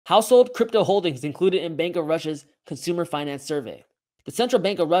Household crypto holdings included in Bank of Russia's Consumer Finance Survey. The Central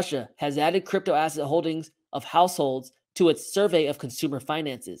Bank of Russia has added crypto asset holdings of households to its survey of consumer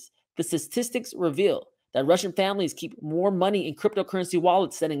finances. The statistics reveal that Russian families keep more money in cryptocurrency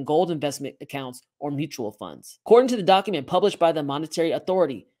wallets than in gold investment accounts or mutual funds. According to the document published by the Monetary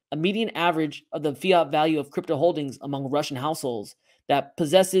Authority, a median average of the fiat value of crypto holdings among Russian households that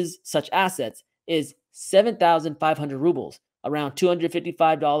possesses such assets is 7,500 rubles, around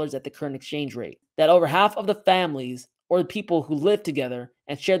 $255 at the current exchange rate. That over half of the families or the people who live together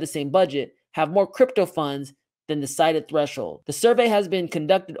and share the same budget have more crypto funds than the cited threshold. The survey has been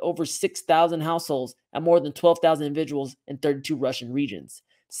conducted over 6,000 households and more than 12,000 individuals in 32 Russian regions.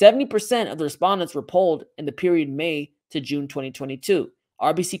 70% of the respondents were polled in the period May to June 2022,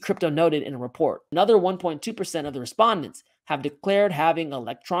 RBC Crypto noted in a report. Another 1.2% of the respondents have declared having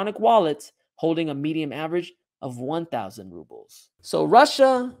electronic wallets holding a median average of 1,000 rubles. So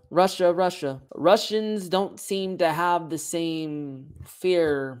Russia. Russians don't seem to have the same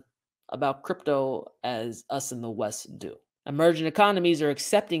fear about crypto as us in the West do. Emerging economies are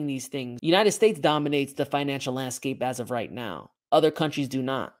accepting these things. The United States dominates the financial landscape as of right now. Other countries do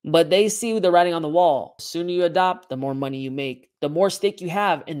not. But they see the writing on the wall. The sooner you adopt, the more money you make. The more stake you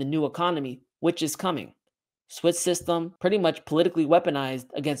have in the new economy, which is coming. Swiss system, pretty much politically weaponized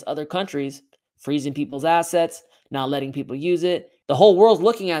against other countries, freezing people's assets, not letting people use it. The whole world's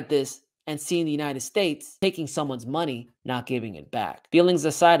looking at this and seeing the United States taking someone's money, not giving it back. Feelings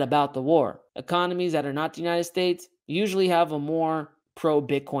aside about the war, economies that are not the United States usually have a more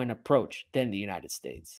pro-Bitcoin approach than the United States.